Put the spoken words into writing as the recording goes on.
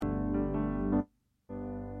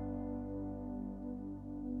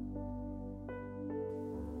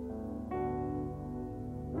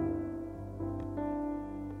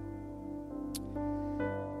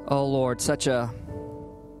Oh Lord, such a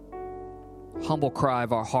humble cry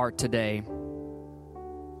of our heart today.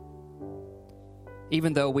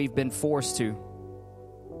 Even though we've been forced to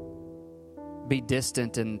be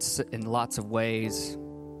distant in lots of ways,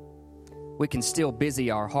 we can still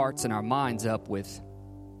busy our hearts and our minds up with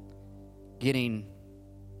getting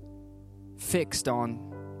fixed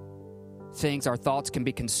on things. Our thoughts can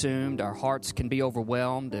be consumed, our hearts can be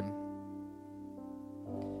overwhelmed, and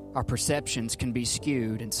our perceptions can be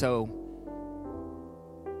skewed. And so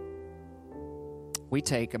we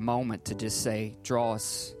take a moment to just say, draw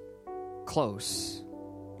us close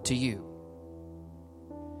to you.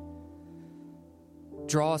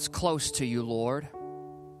 Draw us close to you, Lord,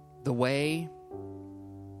 the way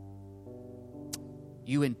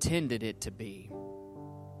you intended it to be.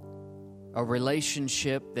 A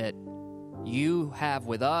relationship that you have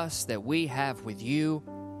with us, that we have with you,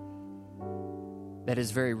 that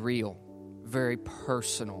is very real, very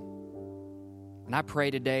personal. And I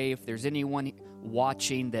pray today, if there's anyone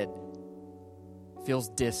watching that feels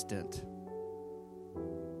distant,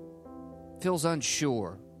 feels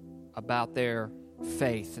unsure about their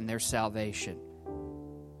faith and their salvation,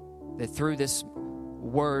 that through this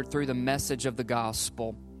word, through the message of the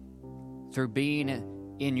gospel, through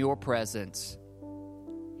being in your presence,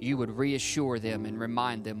 you would reassure them and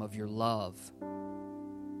remind them of your love,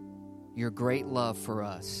 your great love for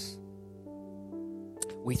us.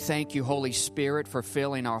 We thank you, Holy Spirit, for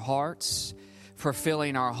filling our hearts, for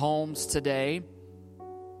filling our homes today.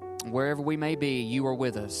 Wherever we may be, you are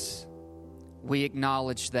with us. We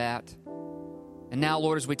acknowledge that. And now,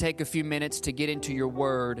 Lord, as we take a few minutes to get into your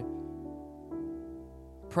word,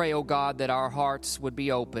 pray, oh God, that our hearts would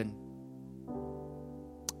be open,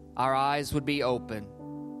 our eyes would be open,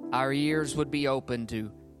 our ears would be open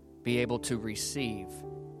to be able to receive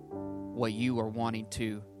what you are wanting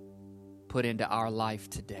to put into our life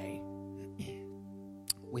today.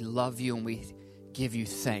 We love you and we give you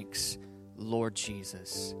thanks, Lord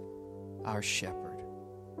Jesus, our shepherd.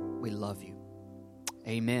 We love you.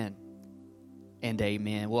 Amen and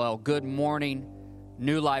amen. Well, good morning,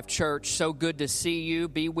 New Life Church. So good to see you,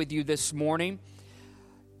 be with you this morning.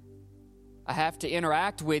 I have to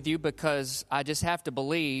interact with you because I just have to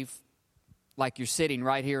believe like you're sitting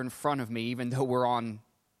right here in front of me, even though we're on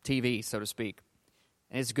TV, so to speak.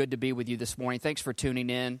 And it's good to be with you this morning. Thanks for tuning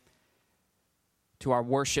in to our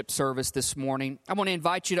worship service this morning. I want to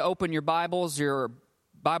invite you to open your Bibles, your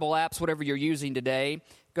Bible apps, whatever you're using today. I'm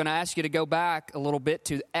going to ask you to go back a little bit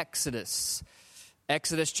to Exodus.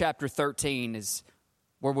 Exodus chapter 13 is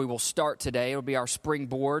where we will start today. It'll be our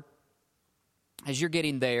springboard. As you're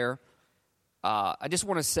getting there, I just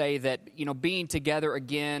want to say that, being together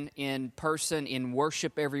again in person in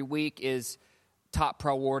worship every week is top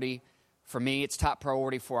priority for me. It's top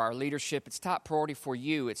priority for our leadership. It's top priority for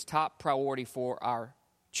you. It's top priority for our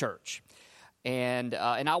church. And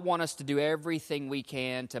I want us to do everything we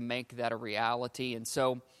can to make that a reality. And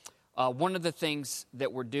so one of the things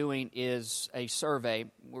that we're doing is a survey.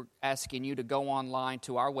 We're asking you to go online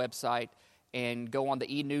to our website and go on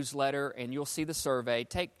the e-newsletter, and you'll see the survey.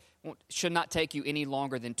 Should not take you any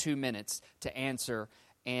longer than 2 minutes to answer.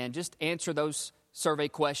 And just answer those survey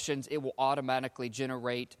questions. It will automatically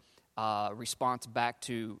generate a response back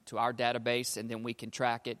to our database, and then we can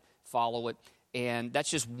track it, follow it. And that's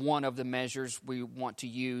just one of the measures we want to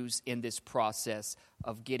use in this process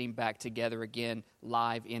of getting back together again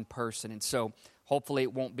live in person. And so hopefully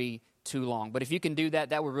it won't be too long. But if you can do that,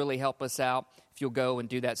 that would really help us out if you'll go and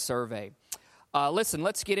do that survey. Listen,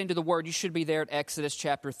 let's get into the Word. You should be there at Exodus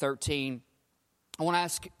chapter 13. I want to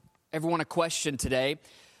ask everyone a question today.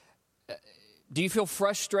 Do you feel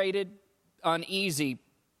frustrated, uneasy,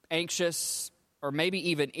 anxious, or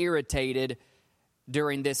maybe even irritated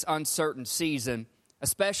during this uncertain season,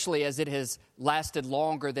 especially as it has lasted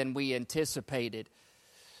longer than we anticipated?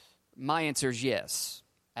 My answer is yes.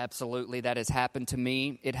 Absolutely, that has happened to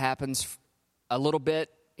me. It happens a little bit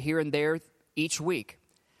here and there each week.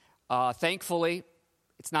 Thankfully,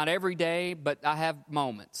 it's not every day, but I have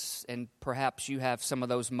moments, and perhaps you have some of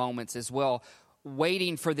those moments as well,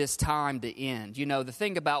 waiting for this time to end. The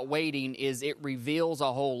thing about waiting is it reveals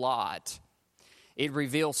a whole lot. It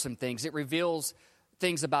reveals some things. It reveals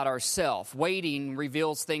things about ourselves. Waiting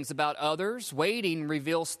reveals things about others. Waiting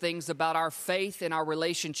reveals things about our faith and our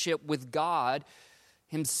relationship with God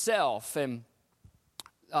Himself. And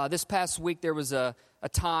this past week there was a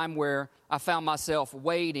time where I found myself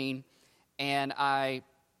waiting, and I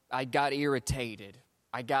got irritated.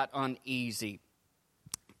 I got uneasy.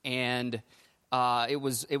 And it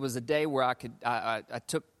was a day where I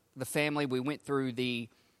took the family. We went through the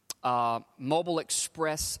Mobile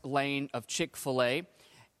Express lane of Chick-fil-A,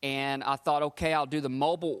 And I thought, okay, I'll do the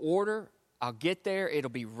mobile order. I'll get there. It'll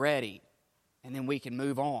be ready. And then we can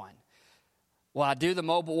move on. Well, I do the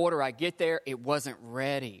mobile order. I get there. It wasn't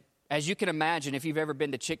ready. As you can imagine, if you've ever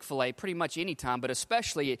been to Chick-fil-A, pretty much any time, but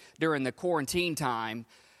especially during the quarantine time,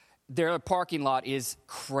 their parking lot is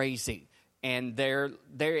crazy. And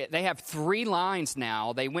they have 3 lines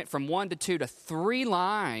now. They went from 1 to 2 to 3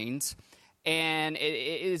 lines, and it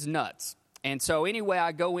is nuts. And so anyway,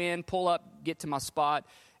 I go in, pull up, get to my spot,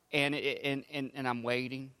 and I'm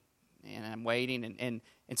waiting, and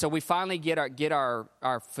so we finally get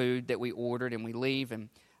our food that we ordered, and we leave. And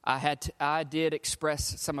I did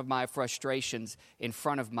express some of my frustrations in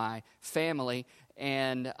front of my family,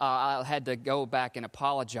 and I had to go back and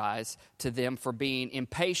apologize to them for being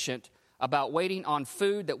impatient about waiting on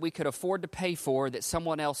food that we could afford to pay for that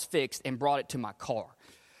someone else fixed and brought it to my car.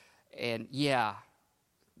 And yeah,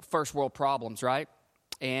 first world problems, right?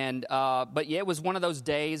 And but yeah, it was one of those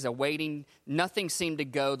days of waiting. Nothing seemed to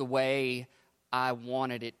go the way I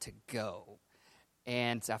wanted it to go.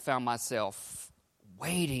 And I found myself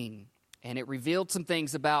waiting, and it revealed some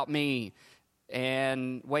things about me.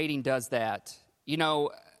 And waiting does that. You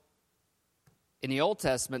know, in the Old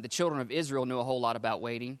Testament, the children of Israel knew a whole lot about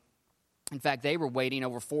waiting. In fact, they were waiting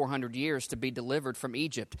over 400 years to be delivered from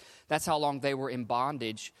Egypt. That's how long they were in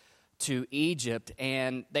bondage to Egypt.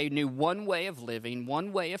 And they knew one way of living,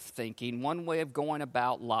 one way of thinking, one way of going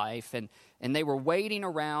about life. And they were waiting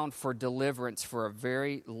around for deliverance for a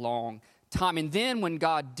very long time. And then when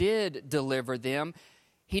God did deliver them,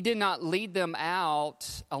 He did not lead them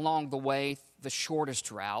out along the way, the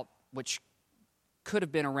shortest route, which could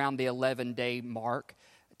have been around the 11-day mark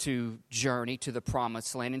to journey to the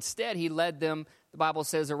promised land. Instead, He led them, the Bible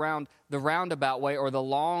says, around the roundabout way or the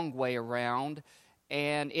long way around,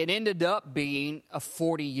 and it ended up being a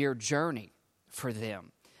 40-year journey for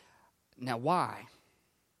them. Now, why?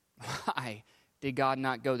 Why did God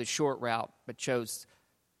not go the short route but chose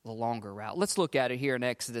the longer route? Let's look at it here in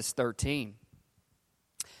Exodus 13.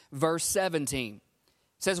 Verse 17.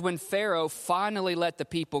 It says, when Pharaoh finally let the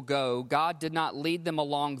people go, God did not lead them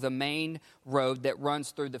along the main road that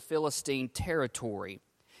runs through the Philistine territory,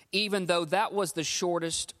 even though that was the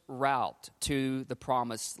shortest route to the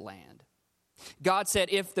promised land. God said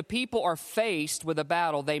if the people are faced with a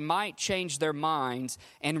battle, they might change their minds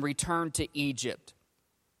and return to Egypt.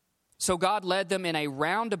 So God led them in a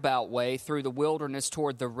roundabout way through the wilderness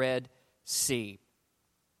toward the Red Sea.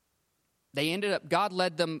 God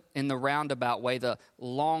led them in the roundabout way, the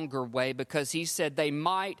longer way, because He said they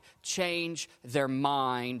might change their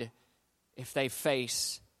mind if they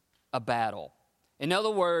face a battle. In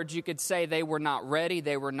other words, you could say they were not ready,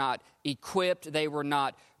 they were not equipped, they were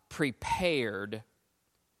not prepared.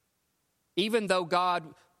 Even though God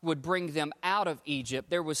would bring them out of Egypt,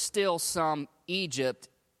 there was still some Egypt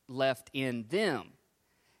left in them.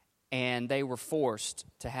 And they were forced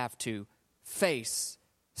to have to face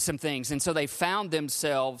some things. And so they found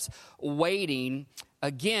themselves waiting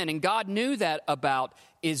again. And God knew that about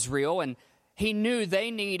Israel, and He knew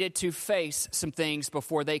they needed to face some things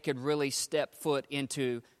before they could really step foot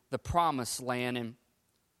into the promised land. And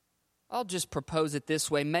I'll just propose it this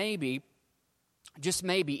way. Maybe, just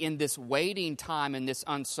maybe, in this waiting time, in this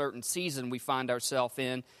uncertain season we find ourselves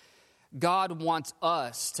in, God wants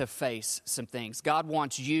us to face some things. God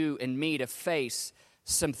wants you and me to face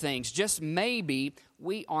some things. Just maybe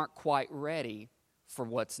we aren't quite ready for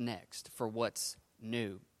what's next, for what's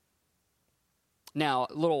new. Now,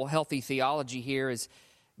 a little healthy theology here is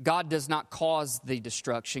God does not cause the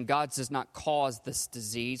destruction. God does not cause this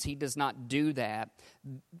disease. He does not do that.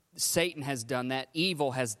 Satan has done that.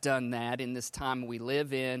 Evil has done that in this time we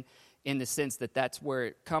live in the sense that that's where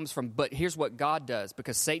it comes from. But here's what God does.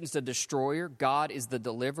 Because Satan's the destroyer, God is the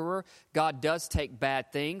deliverer. God does take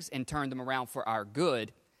bad things and turn them around for our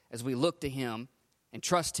good as we look to Him and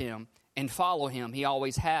trust Him and follow Him. He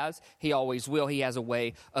always has. He always will. He has a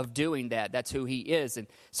way of doing that. That's who He is. And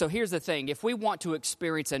so here's the thing. If we want to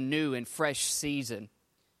experience a new and fresh season,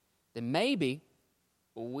 then maybe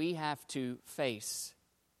we have to face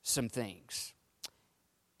some things.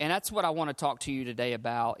 And that's what I want to talk to you today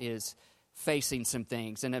about, is facing some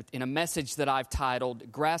things. And in a message that I've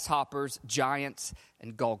titled, Grasshoppers, Giants,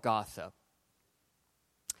 and Golgotha.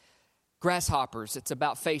 Grasshoppers, it's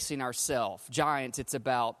about facing ourselves. Giants, it's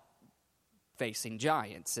about facing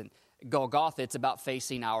giants. And Golgotha, it's about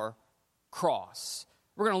facing our cross.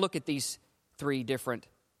 We're going to look at these 3 different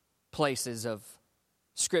places of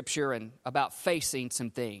Scripture and about facing some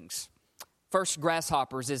things. First,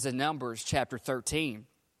 grasshoppers is in Numbers chapter 13.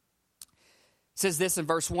 It says this in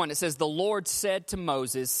verse 1. It says, the Lord said to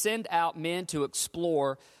Moses, send out men to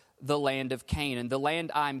explore the land of Canaan, the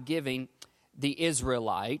land I'm giving the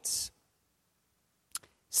Israelites.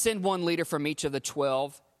 Send one leader from each of the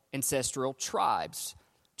 12 ancestral tribes.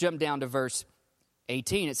 Jump down to verse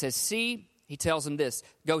 18. It says, see, he tells them this,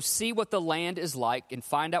 go see what the land is like and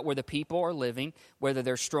find out where the people are living, whether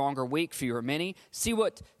they're strong or weak, few or many. See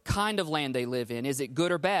what kind of land they live in. Is it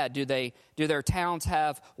good or bad? Do their towns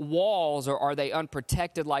have walls, or are they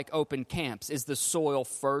unprotected like open camps? Is the soil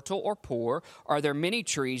fertile or poor? Are there many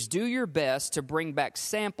trees? Do your best to bring back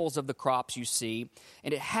samples of the crops you see.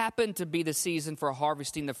 And it happened to be the season for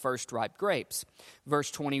harvesting the first ripe grapes.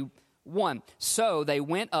 Verse 21, so they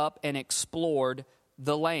went up and explored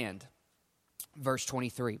the land. Verse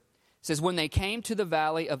 23 says, when they came to the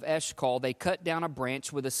valley of Eshcol, they cut down a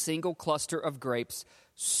branch with a single cluster of grapes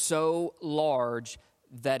so large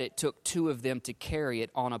that it took 2 of them to carry it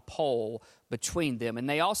on a pole between them. And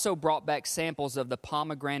they also brought back samples of the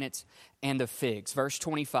pomegranates and the figs. Verse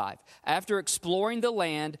 25, after exploring the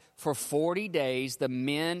land for 40 days, the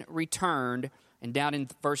men returned. And down in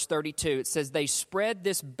verse 32, it says, they spread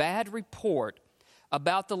this bad report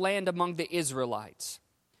about the land among the Israelites.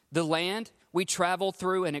 The land we traveled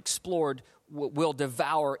through and explored will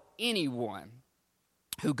devour anyone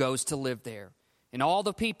who goes to live there. And all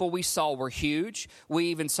the people we saw were huge. We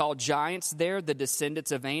even saw giants there, the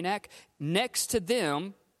descendants of Anak. Next to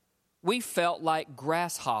them, we felt like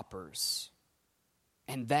grasshoppers.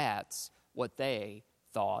 And that's what they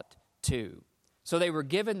thought too. So they were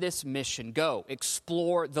given this mission. Go,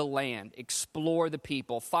 explore the land, explore the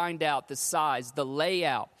people, find out the size, the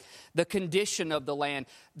layout, the condition of the land,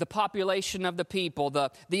 the population of the people,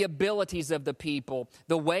 the abilities of the people,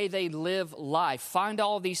 the way they live life. Find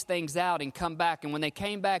all these things out and come back. And when they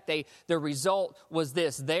came back, the result was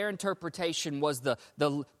this. Their interpretation was the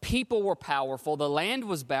people were powerful, the land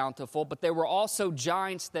was bountiful, but there were also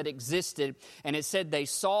giants that existed. And it said they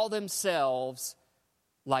saw themselves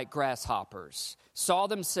like grasshoppers, saw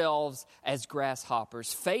themselves as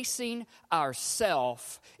grasshoppers. Facing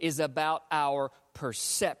ourself is about our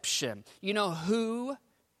perception. You know, who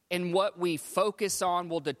and what we focus on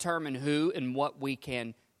will determine who and what we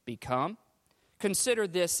can become. Consider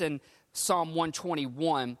this in Psalm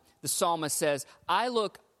 121. The psalmist says, I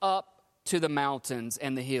look up to the mountains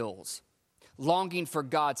and the hills, longing for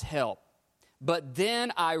God's help. But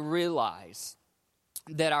then I realize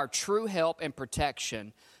that our true help and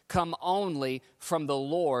protection come only from the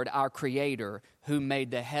Lord, our Creator, who made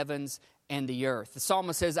the heavens and the earth. The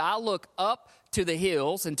psalmist says, I look up to the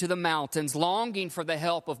hills and to the mountains, longing for the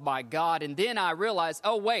help of my God. And then I realize,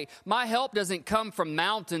 oh wait, my help doesn't come from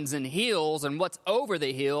mountains and hills and what's over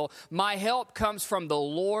the hill. My help comes from the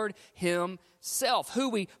Lord Himself. Who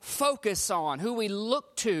we focus on, who we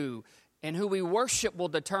look to, and who we worship will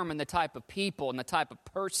determine the type of people and the type of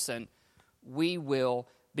person we will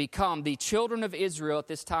become. The children of Israel at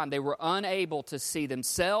this time, they were unable to see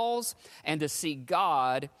themselves and to see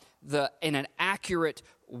God in an accurate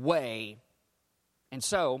way. And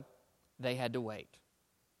so they had to wait.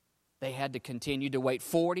 They had to continue to wait.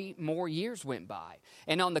 40 more years went by.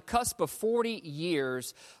 And on the cusp of 40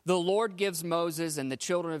 years, the Lord gives Moses and the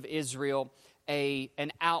children of Israel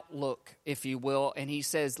an outlook, if you will. And He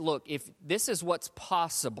says, look, if this is what's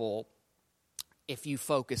possible if you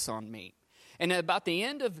focus on me. And about the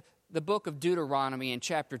end of the book of Deuteronomy in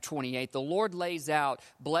chapter 28, the Lord lays out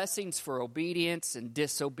blessings for obedience and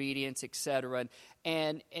disobedience, etc.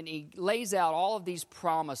 And He lays out all of these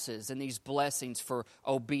promises and these blessings for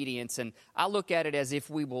obedience. And I look at it as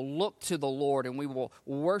if we will look to the Lord and we will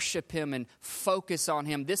worship Him and focus on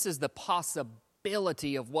Him. This is the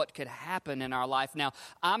possibility of what could happen in our life. Now,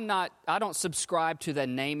 I don't subscribe to the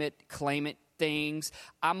name it, claim it things.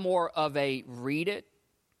 I'm more of a read it,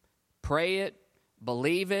 pray it,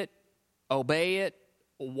 believe it, obey it,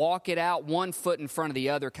 walk it out, one foot in front of the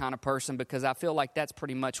other kind of person, because I feel like that's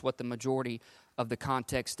pretty much what the majority of the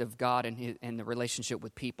context of God and the relationship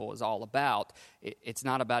with people is all about. It's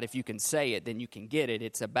not about if you can say it, then you can get it.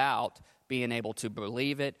 It's about being able to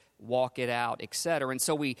believe it, walk it out, etc. And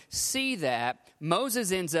so we see that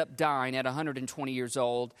Moses ends up dying at 120 years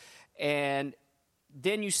old, and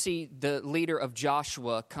then you see the leader of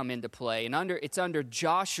Joshua come into play. And it's under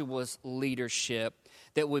Joshua's leadership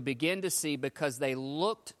that we begin to see, because they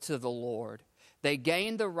looked to the Lord, they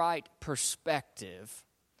gained the right perspective,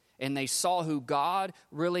 and they saw who God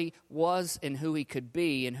really was and who He could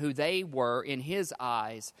be and who they were in His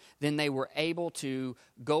eyes. Then they were able to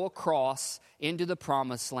go across into the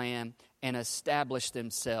promised land and establish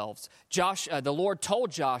themselves. The Lord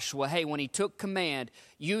told Joshua, hey, when He took command,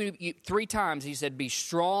 you 3 times He said, be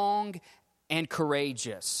strong and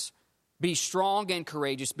courageous. Be strong and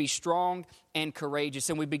courageous. Be strong and courageous.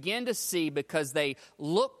 And we begin to see, because they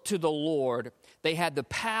looked to the Lord, they had the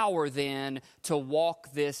power then to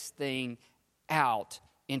walk this thing out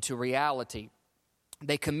into reality.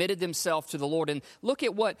 They committed themselves to the Lord. And look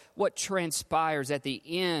at what transpires at the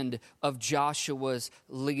end of Joshua's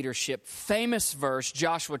leadership. Famous verse,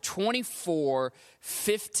 Joshua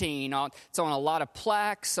 24:15. It's on a lot of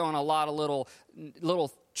plaques, on a lot of little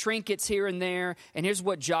trinkets here and there. And here's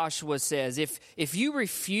what Joshua says. If you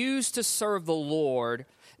refuse to serve the Lord,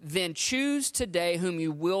 then choose today whom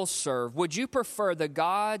you will serve. Would you prefer the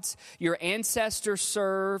gods your ancestors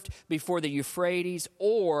served before the Euphrates,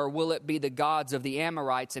 or will it be the gods of the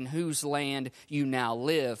Amorites in whose land you now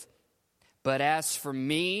live? But as for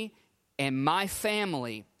me and my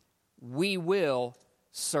family, we will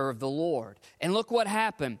serve the Lord. And look what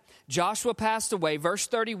happened. Joshua passed away. Verse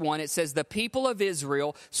 31, it says, the people of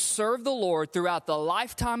Israel served the Lord throughout the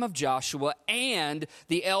lifetime of Joshua and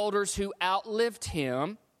the elders who outlived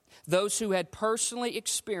him, those who had personally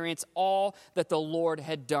experienced all that the Lord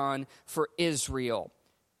had done for Israel.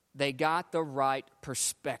 They got the right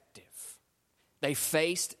perspective. They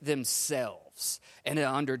faced themselves. And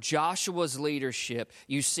under Joshua's leadership,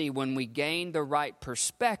 you see, when we gain the right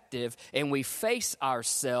perspective and we face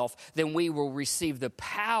ourselves, then we will receive the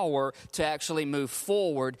power to actually move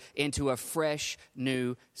forward into a fresh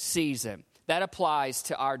new season. That applies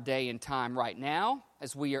to our day and time right now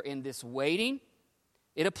as we are in this waiting.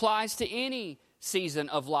 It applies to any season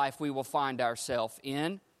of life we will find ourselves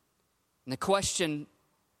in. And the question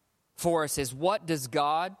for us is, what does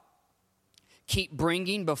God keep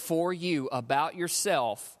bringing before you about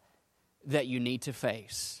yourself that you need to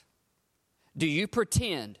face? Do you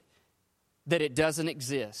pretend that it doesn't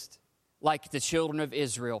exist, like the children of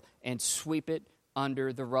Israel, and sweep it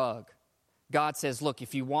under the rug? God says, look,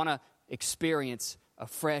 if you want to experience a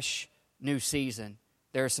fresh new season,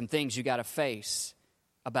 there are some things you got to face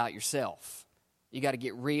about yourself. You got to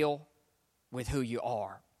get real with who you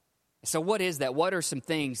are. So what is that? What are some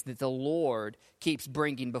things that the Lord keeps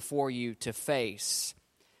bringing before you to face?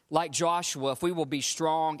 Like Joshua, if we will be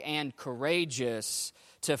strong and courageous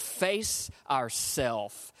to face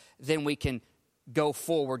ourselves, then we can go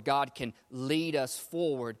forward. God can lead us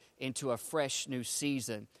forward into a fresh new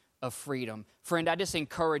season of freedom. Friend, I just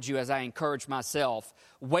encourage you, as I encourage myself,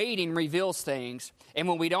 waiting reveals things, and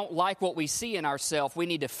when we don't like what we see in ourselves, we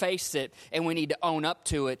need to face it, and we need to own up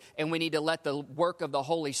to it, and we need to let the work of the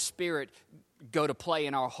Holy Spirit go to play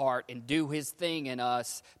in our heart and do His thing in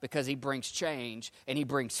us, because He brings change, and He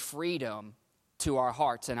brings freedom to our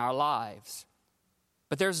hearts and our lives.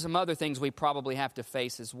 But there's some other things we probably have to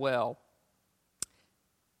face as well,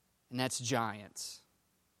 and that's giants.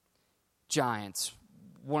 Giants.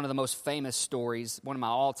 One of the most famous stories, one of my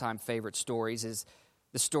all-time favorite stories, is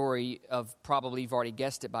the story of, probably you've already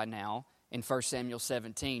guessed it by now, in 1 Samuel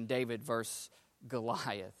 17, David versus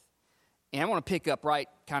Goliath. And I want to pick up right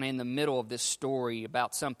kind of in the middle of this story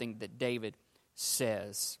about something that David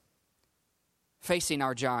says. Facing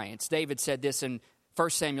our giants, David said this in 1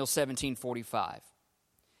 Samuel 17:45.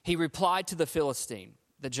 He replied to the Philistine,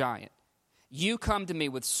 the giant, "You come to me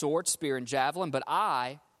with sword, spear, and javelin, but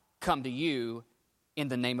I come to you in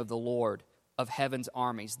the name of the Lord of heaven's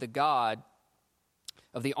armies, the God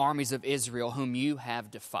of the armies of Israel, whom you have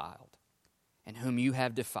defiled and whom you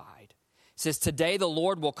have defied." It says, "Today the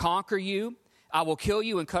Lord will conquer you. I will kill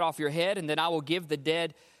you and cut off your head, and then I will give the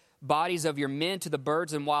dead bodies of your men to the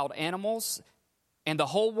birds and wild animals, and the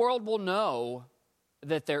whole world will know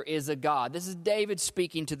that there is a God." This is David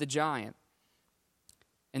speaking to the giant.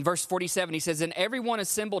 In verse 47, he says, "And everyone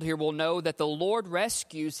assembled here will know that the Lord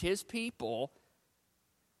rescues his people,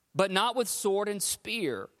 but not with sword and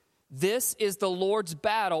spear. This is the Lord's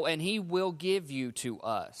battle, and he will give you to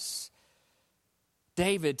us."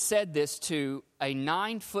 David said this to a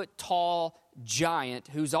 9-foot-tall giant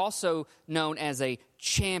who's also known as a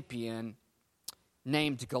champion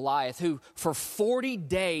named Goliath, who for 40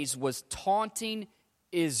 days was taunting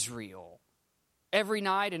Israel. Every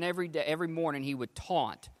night and every day, every morning, he would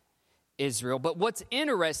taunt Israel. But what's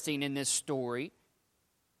interesting in this story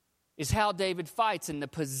is how David fights and the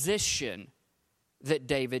position that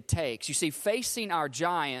David takes. You see, facing our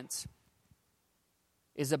giants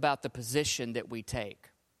is about the position that we take.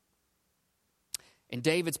 And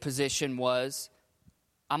David's position was,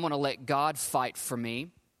 I'm going to let God fight for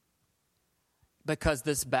me, because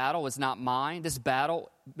this battle is not mine. This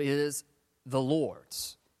battle is the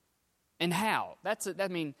Lord's. And how?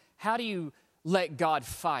 How do you let God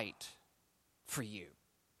fight for you?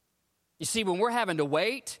 You see, when we're having to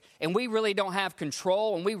wait and we really don't have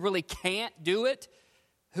control and we really can't do it,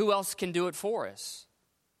 who else can do it for us?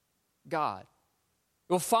 God.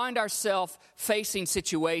 We'll find ourselves facing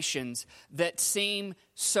situations that seem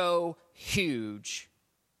so huge,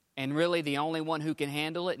 and really the only one who can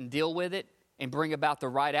handle it and deal with it and bring about the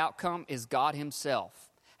right outcome is God himself.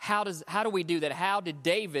 How do we do that? How did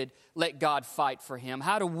David let God fight for him?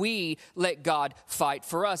 How do we let God fight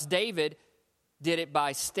for us? David did it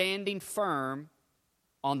by standing firm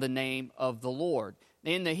on the name of the Lord.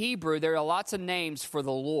 In the Hebrew, there are lots of names for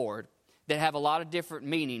the Lord that have a lot of different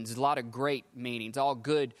meanings, a lot of great meanings, all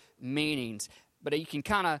good meanings. But you can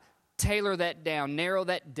kind of tailor that down, narrow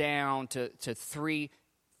that down to three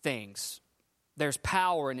things. There's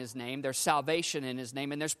power in his name, there's salvation in his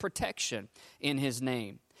name, and there's protection in his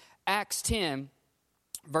name. Acts 10,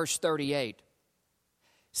 verse 38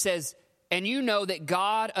 says, "And you know that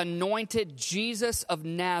God anointed Jesus of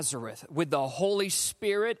Nazareth with the Holy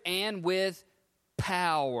Spirit and with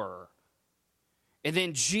power. And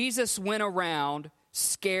then Jesus went around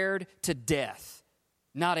scared to death,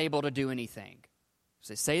 not able to do anything."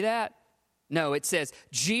 Does it say that? No, it says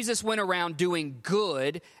Jesus went around doing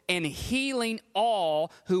good and healing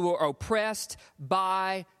all who were oppressed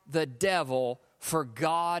by the devil, for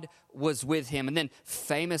God was with him. And then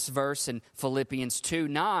famous verse in Philippians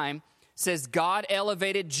 2:9 says, "God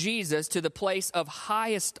elevated Jesus to the place of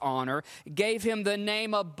highest honor, gave him the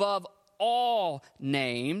name above all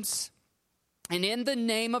names. And in the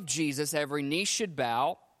name of Jesus, every knee should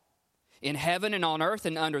bow in heaven and on earth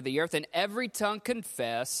and under the earth, and every tongue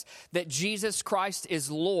confess that Jesus Christ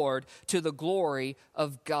is Lord, to the glory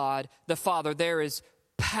of God the Father." There is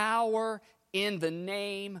power in the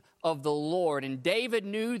name of the Lord. And David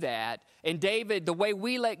knew that. And David, the way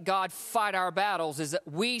we let God fight our battles is that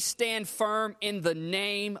we stand firm in the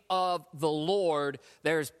name of the Lord.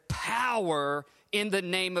 There's power in the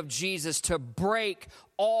name of Jesus to break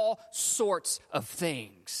all sorts of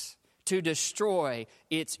things, to destroy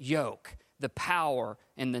its yoke. The power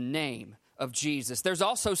in the name of Jesus. There's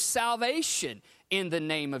also salvation in the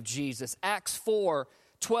name of Jesus. Acts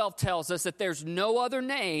 4:12 tells us that there's no other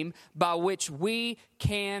name by which we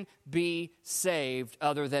can be saved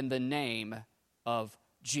other than the name of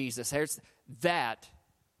Jesus. That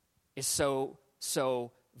is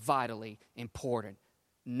so vitally important.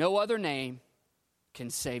 No other name can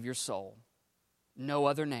save your soul. No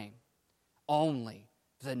other name. Only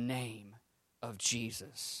the name of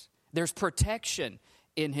Jesus. There's protection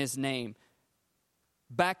in his name.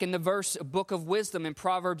 Back in the book of wisdom in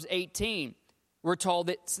Proverbs 18, we're told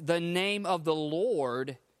that the name of the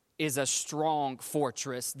Lord is a strong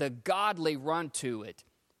fortress. The godly run to it,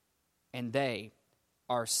 and they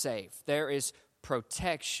are safe. There is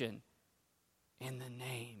protection in the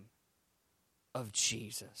name of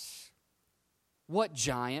Jesus. What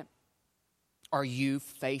giant are you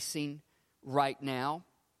facing right now?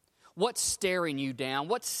 What's staring you down?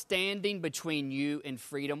 What's standing between you and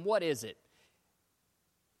freedom? What is it?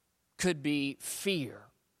 Could be fear.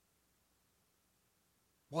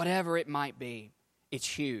 Whatever it might be, it's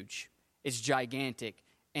huge, it's gigantic,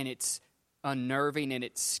 and it's unnerving, and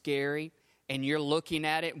it's scary, and you're looking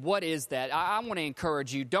at it. What is that? I want to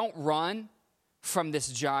encourage you, don't run from this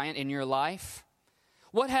giant in your life.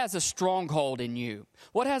 What has a stronghold in you?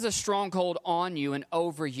 What has a stronghold on you and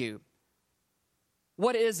over you?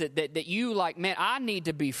 What is it that you like, man, I need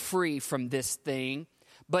to be free from this thing,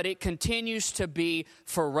 but it continues to be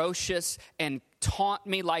ferocious and taunt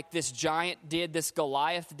me like this giant did, this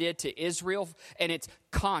Goliath did to Israel, and it's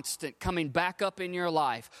constant coming back up in your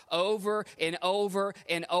life over and over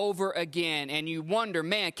and over again. And you wonder,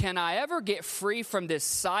 man, can I ever get free from this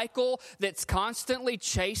cycle that's constantly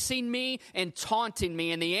chasing me and taunting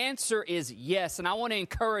me? And the answer is yes. And I want to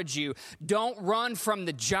encourage you, don't run from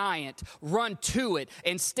the giant, run to it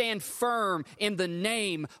and stand firm in the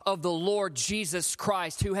name of the Lord Jesus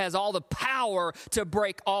Christ, who has all the power to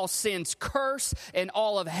break all sin's curse and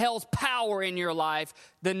all of hell's power in your life.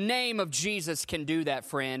 The name of Jesus can do that,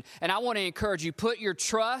 friend. And I want to encourage you, put your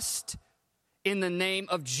trust in the name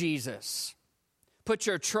of Jesus. Put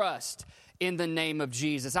your trust in the name of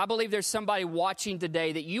Jesus. I believe there's somebody watching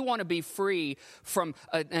today that you want to be free from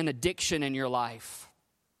an addiction in your life.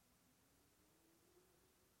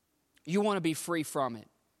 You want to be free from it.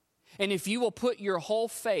 And if you will put your whole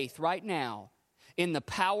faith right now in the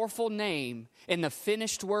powerful name and the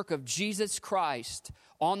finished work of Jesus Christ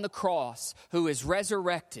on the cross, who is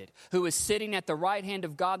resurrected, who is sitting at the right hand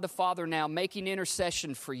of God the Father now, making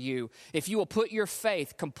intercession for you, if you will put your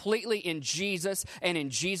faith completely in Jesus and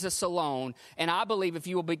in Jesus alone, and I believe if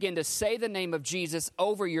you will begin to say the name of Jesus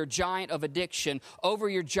over your giant of addiction, over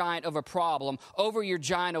your giant of a problem, over your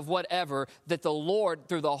giant of whatever, that the Lord,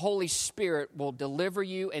 through the Holy Spirit, will deliver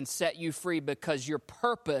you and set you free, because your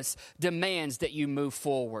purpose demands that you move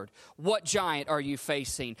forward. What giant are you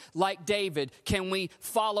facing? Like David, can we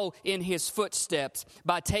follow in his footsteps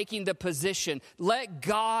by taking the position, let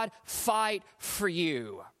God fight for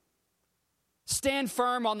you. Stand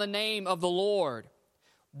firm on the name of the Lord.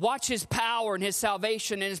 Watch his power and his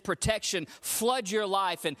salvation and his protection flood your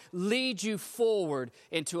life and lead you forward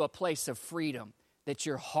into a place of freedom that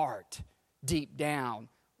your heart deep down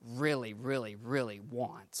really, really, really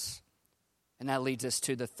wants. And that leads us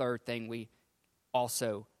to the third thing we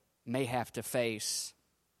also may have to face,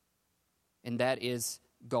 and that is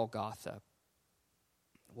Golgotha.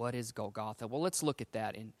 What is Golgotha? Well, let's look at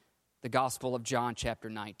that in the Gospel of John, chapter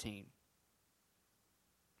 19.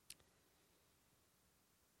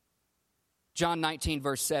 John 19,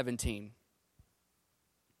 verse 17.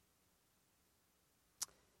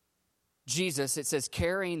 Jesus, it says,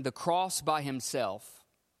 carrying the cross by himself,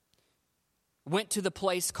 went to the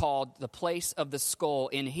place called the place of the skull,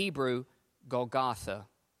 in Hebrew, Golgotha.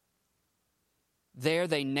 There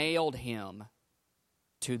they nailed him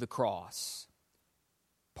to the cross.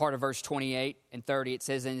 Part of verse 28 and 30, it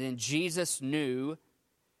says, and then Jesus knew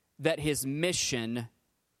that his mission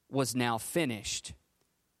was now finished.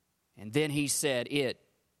 And then he said, it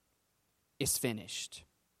is finished.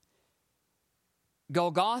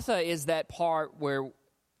 Golgotha is that part where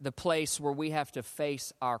the place where we have to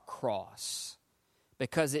face our cross,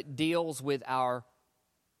 because it deals with our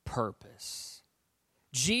purpose.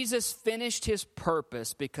 Jesus finished his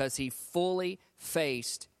purpose because he fully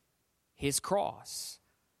faced his cross.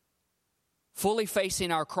 Fully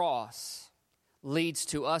facing our cross leads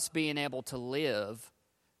to us being able to live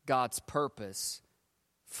God's purpose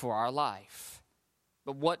for our life.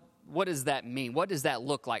 But what does that mean? What does that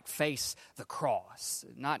look like? Face the cross.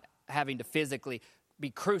 Not having to physically be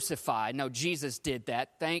crucified. No, Jesus did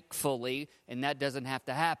that, thankfully, and that doesn't have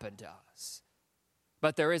to happen to us.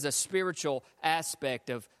 But there is a spiritual aspect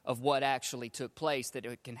of what actually took place that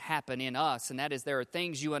it can happen in us, and that is there are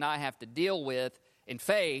things you and I have to deal with and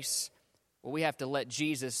face, but we have to let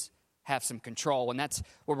Jesus have some control, and that's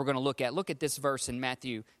what we're going to look at. Look at this verse in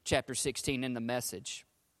Matthew chapter 16 in the Message.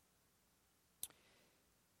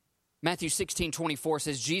 Matthew 16:24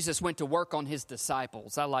 says, Jesus went to work on his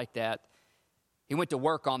disciples. I like that. He went to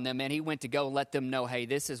work on them, and he went to go let them know, hey,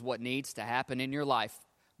 this is what needs to happen in your life,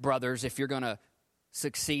 brothers, if you're going to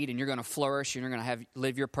succeed and you're going to flourish and you're going to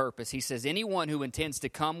live your purpose. He says, anyone who intends to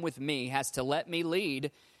come with me has to let me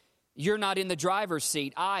lead. You're not in the driver's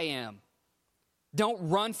seat. I am. Don't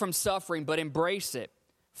run from suffering, but embrace it.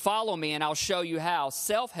 Follow me and I'll show you how.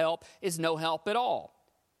 Self-help is no help at all.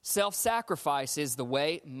 Self-sacrifice is the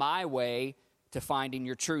way, my way, to finding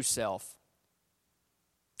your true self.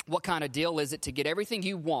 What kind of deal is it to get everything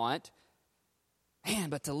you want, man,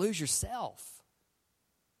 but to lose yourself?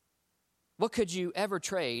 What could you ever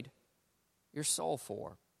trade your soul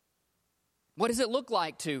for? What does it look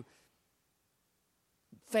like to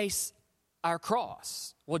face our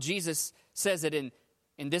cross? Well, Jesus says it in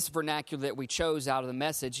this vernacular that we chose out of the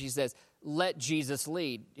Message. He says, let Jesus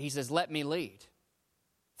lead. He says, let me lead.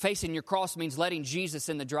 Facing your cross means letting Jesus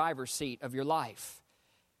in the driver's seat of your life.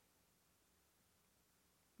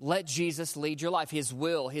 Let Jesus lead your life. His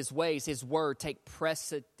will, his ways, his word take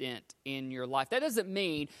precedent in your life. That doesn't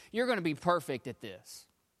mean you're going to be perfect at this.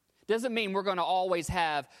 Doesn't mean we're going to always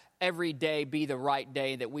have every day be the right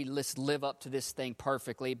day, that we live up to this thing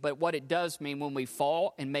perfectly. But what it does mean, when we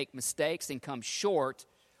fall and make mistakes and come short,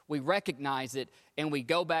 we recognize it and we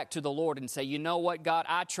go back to the Lord and say, you know what, God,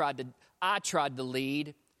 I tried to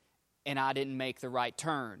lead and I didn't make the right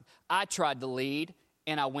turn. I tried to lead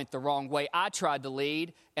and I went the wrong way. I tried to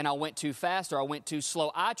lead and I went too fast, or I went too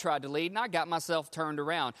slow. I tried to lead and I got myself turned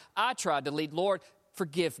around. I tried to lead. Lord,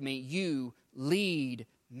 forgive me. You lead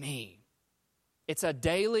me. It's a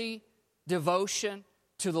daily devotion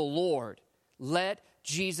to the Lord. Let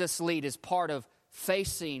Jesus lead as part of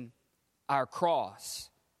facing our cross.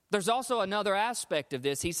 There's also another aspect of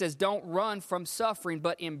this. He says, don't run from suffering,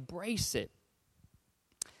 but embrace it.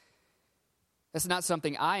 That's not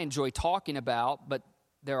something I enjoy talking about, but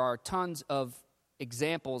there are tons of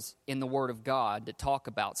examples in the Word of God that talk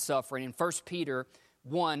about suffering. In 1 Peter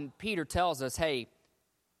 1, Peter tells us, hey,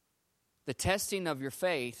 the testing of your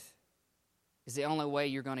faith is the only way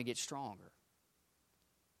you're going to get stronger.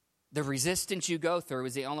 The resistance you go through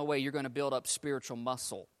is the only way you're going to build up spiritual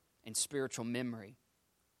muscle and spiritual memory.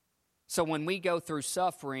 So when we go through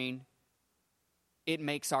suffering, it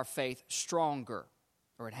makes our faith stronger,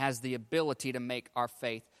 or it has the ability to make our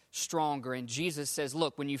faith stronger. And Jesus says,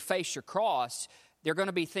 look, when you face your cross, there are going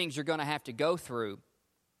to be things you're going to have to go through.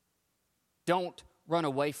 Don't run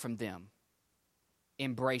away from them.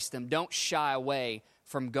 Embrace them. Don't shy away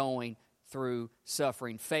from going through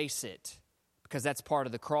suffering. Face it, because that's part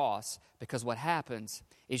of the cross. Because what happens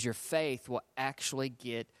is your faith will actually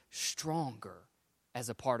get stronger as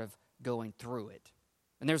a part of going through it.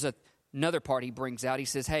 And there's another part he brings out. He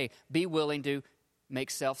says, hey, be willing to make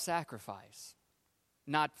self-sacrifice.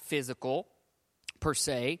 Not physical per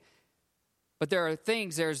se, but there are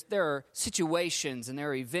things, there are situations and there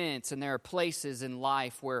are events and there are places in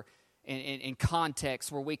life where, in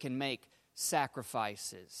contexts where we can make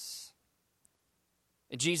sacrifices.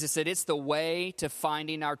 And Jesus said it's the way to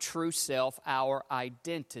finding our true self, our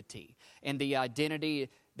identity. And the identity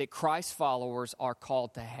that Christ followers are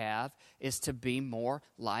called to have is to be more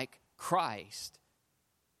like Christ.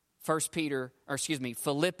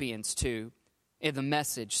 Philippians 2 in the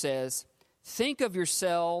Message says, think of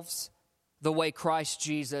yourselves the way Christ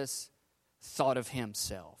Jesus thought of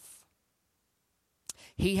himself.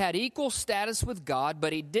 He had equal status with God,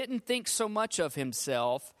 but he didn't think so much of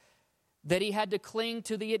himself that he had to cling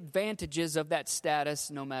to the advantages of that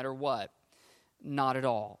status no matter what. Not at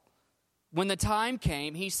all. When the time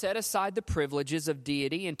came, he set aside the privileges of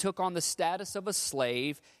deity and took on the status of a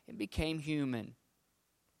slave and became human.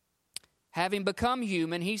 Having become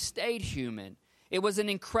human, he stayed human. It was an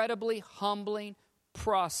incredibly humbling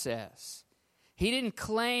process. He didn't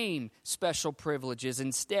claim special privileges.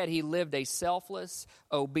 Instead, he lived a selfless,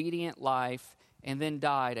 obedient life and then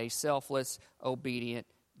died a selfless, obedient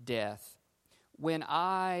death. When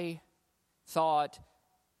I thought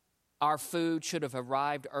our food should have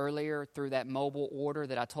arrived earlier through that mobile order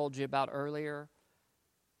that I told you about earlier,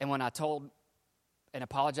 and when I told and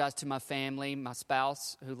apologized to my family, my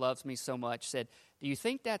spouse who loves me so much said, do you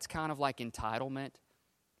think that's kind of like entitlement?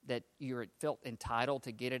 That you felt entitled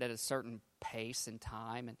to get it at a certain pace and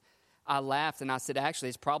time? And I laughed and I said, actually,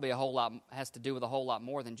 it's probably has to do with a whole lot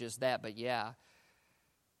more than just that, but yeah.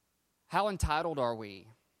 How entitled are we?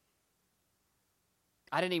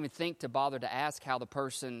 I didn't even think to bother to ask how the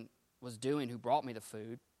person was doing who brought me the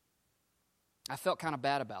food. I felt kind of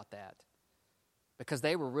bad about that because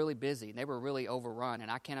they were really busy and they were really overrun, and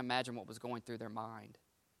I can't imagine what was going through their mind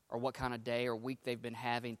or what kind of day or week they've been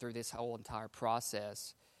having through this whole entire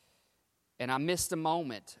process. And I missed a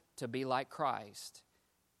moment to be like Christ,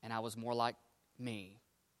 and I was more like me.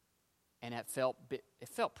 And it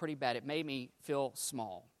felt pretty bad. It made me feel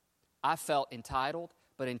small. I felt entitled,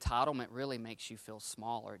 but entitlement really makes you feel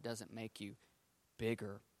smaller. It doesn't make you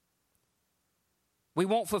bigger. We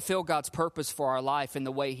won't fulfill God's purpose for our life in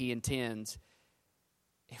the way He intends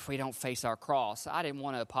if we don't face our cross. I didn't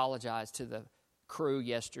want to apologize to the crew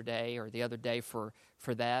yesterday or the other day for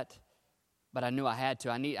that, but I knew I had to.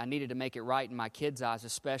 I needed to make it right in my kids' eyes,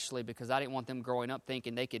 especially because I didn't want them growing up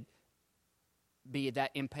thinking they could be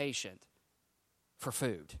that impatient for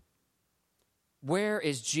food. Where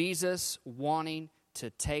is Jesus wanting to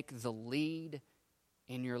take the lead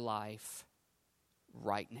in your life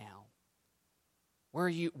right now?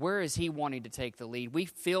 Where is He wanting to take the lead? We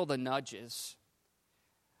feel the nudges.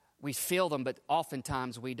 We feel them, but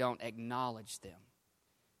oftentimes we don't acknowledge them.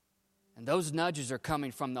 And those nudges are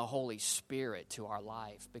coming from the Holy Spirit to our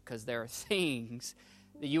life, because there are things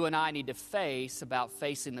that you and I need to face about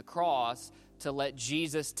facing the cross to let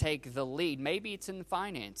Jesus take the lead. Maybe it's in the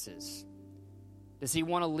finances. Does He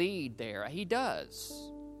want to lead there? He does.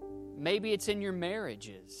 Maybe it's in your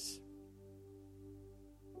marriages.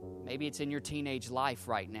 Maybe it's in your teenage life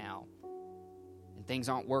right now, and things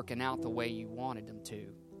aren't working out the way you wanted them to.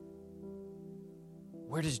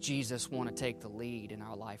 Where does Jesus want to take the lead in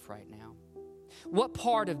our life right now? What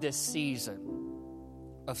part of this season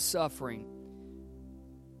of suffering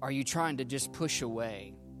are you trying to just push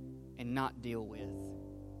away and not deal with?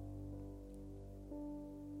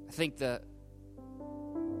 I think the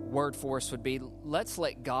word for us would be, let's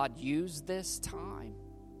let God use this time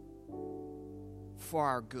for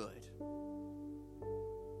our good.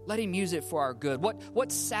 Let Him use it for our good.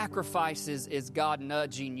 What sacrifices is God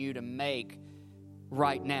nudging you to make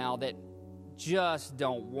right now that just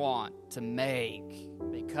don't want to make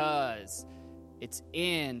because it's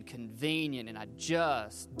inconvenient and I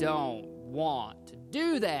just don't want to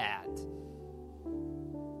do that?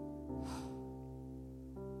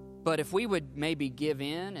 But if we would maybe give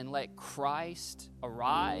in and let Christ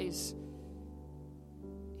arise,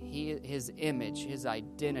 his image, his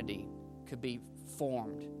identity could be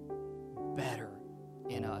formed better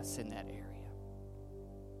in us in that area.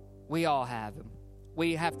 We all have them.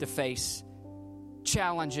 We have to face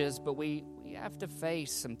challenges, but we have to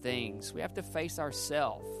face some things. We have to face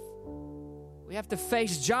ourselves. We have to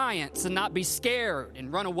face giants and not be scared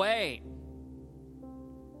and run away.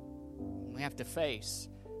 We have to face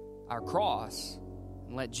our cross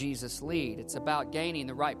and let Jesus lead. It's about gaining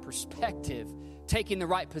the right perspective, taking the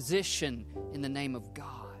right position in the name of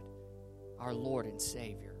God, our Lord and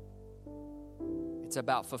Savior. It's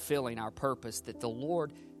about fulfilling our purpose that the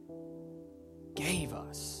Lord gave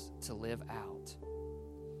us to live out.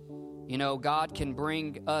 You know, God can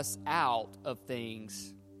bring us out of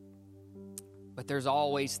things, but there's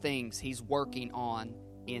always things He's working on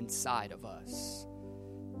inside of us.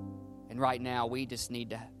 And right now, we just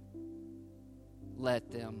need to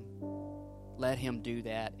let Him do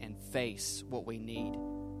that and face what we need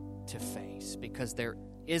to face, because there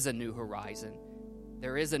is a new horizon,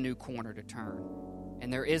 there is a new corner to turn,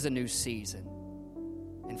 and there is a new season.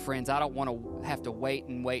 And friends, I don't want to have to wait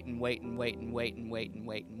like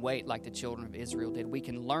the children of Israel did. We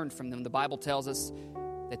can learn from them. The Bible tells us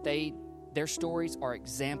that their stories are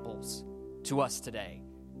examples to us today.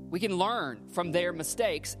 We can learn from their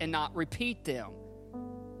mistakes and not repeat them.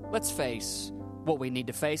 Let's face what we need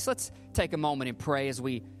to face. Let's take a moment and pray as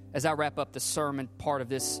I wrap up the sermon part of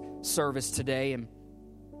this service today, and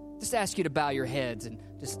just ask you to bow your heads and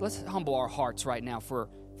let's humble our hearts right now for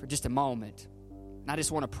just a moment. And I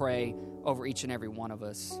just want to pray over each and every one of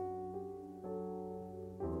us.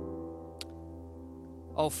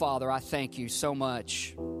 Oh, Father, I thank you so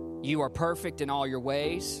much. You are perfect in all your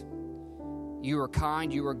ways. You are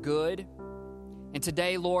kind. You are good. And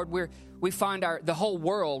today, Lord, we find the whole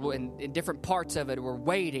world in different parts of it, we're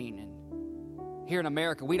waiting. And here in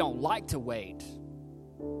America, we don't like to wait,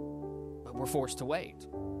 but we're forced to wait.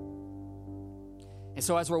 And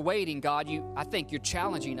so as we're waiting, God, I think you're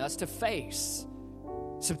challenging us to face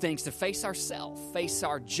some things, to face ourselves, face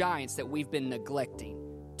our giants that we've been neglecting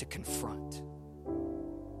to confront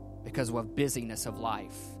because of busyness of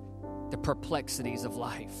life, the perplexities of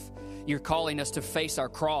life. You're calling us to face our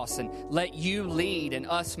cross and let you lead and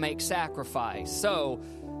us make sacrifice. So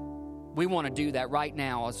we want to do that right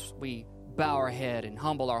now as we bow our head and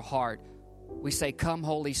humble our heart. We say, come,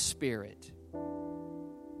 Holy Spirit.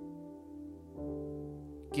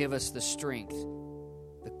 Give us the strength,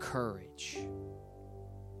 the courage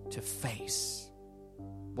to face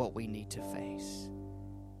what we need to face,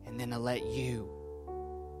 and then to let you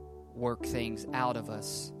work things out of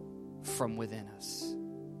us from within us.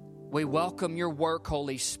 We welcome your work,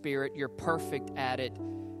 Holy Spirit. You're perfect at it.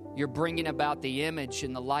 You're bringing about the image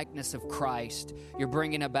and the likeness of Christ. You're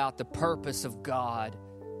bringing about the purpose of God.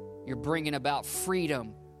 You're bringing about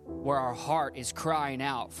freedom where our heart is crying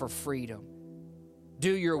out for freedom.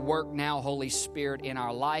 Do your work now, Holy Spirit, in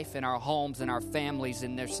our life, in our homes, in our families,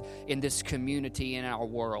 in this community, in our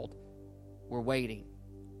world. We're waiting,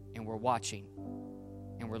 and we're watching,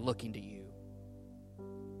 and we're looking to you.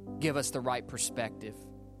 Give us the right perspective.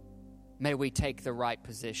 May we take the right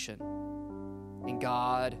position. And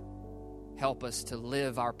God, help us to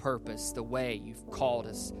live our purpose the way you've called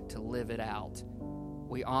us to live it out.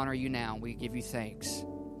 We honor you now, and we give you thanks.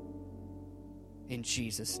 In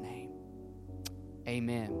Jesus' name.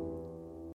 Amen.